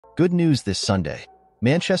Good news this Sunday.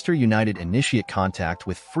 Manchester United initiate contact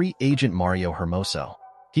with free agent Mario Hermoso.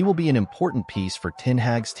 He will be an important piece for Ten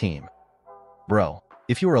Hag's team. Bro,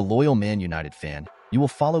 if you're a loyal Man United fan, you will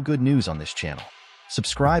follow good news on this channel.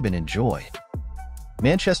 Subscribe and enjoy.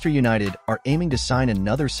 Manchester United are aiming to sign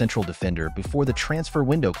another central defender before the transfer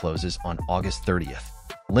window closes on August 30th.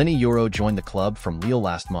 Lenny Yoro joined the club from Lille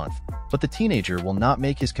last month, but the teenager will not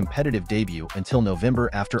make his competitive debut until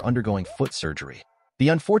November after undergoing foot surgery. The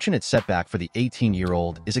unfortunate setback for the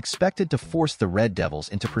 18-year-old is expected to force the Red Devils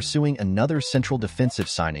into pursuing another central defensive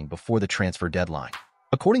signing before the transfer deadline.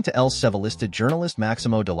 According to El Sevillista journalist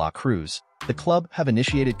Maximo de la Cruz, the club have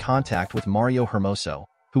initiated contact with Mario Hermoso,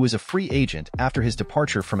 who is a free agent after his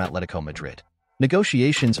departure from Atletico Madrid.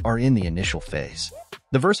 Negotiations are in the initial phase.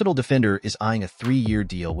 The versatile defender is eyeing a 3-year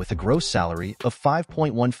deal with a gross salary of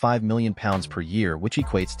 £5.15 million per year, which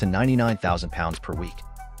equates to £99,000 per week.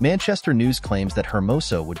 Manchester News claims that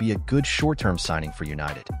Hermoso would be a good short-term signing for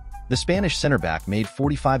United. The Spanish center-back made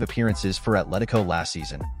 45 appearances for Atletico last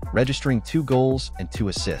season, registering 2 goals and 2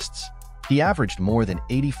 assists. He averaged more than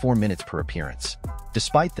 84 minutes per appearance.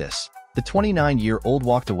 Despite this, the 29-year-old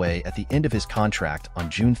walked away at the end of his contract on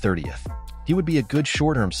June 30th. He would be a good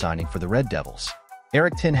short-term signing for the Red Devils.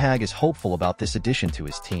 Erik Ten Hag is hopeful about this addition to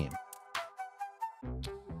his team.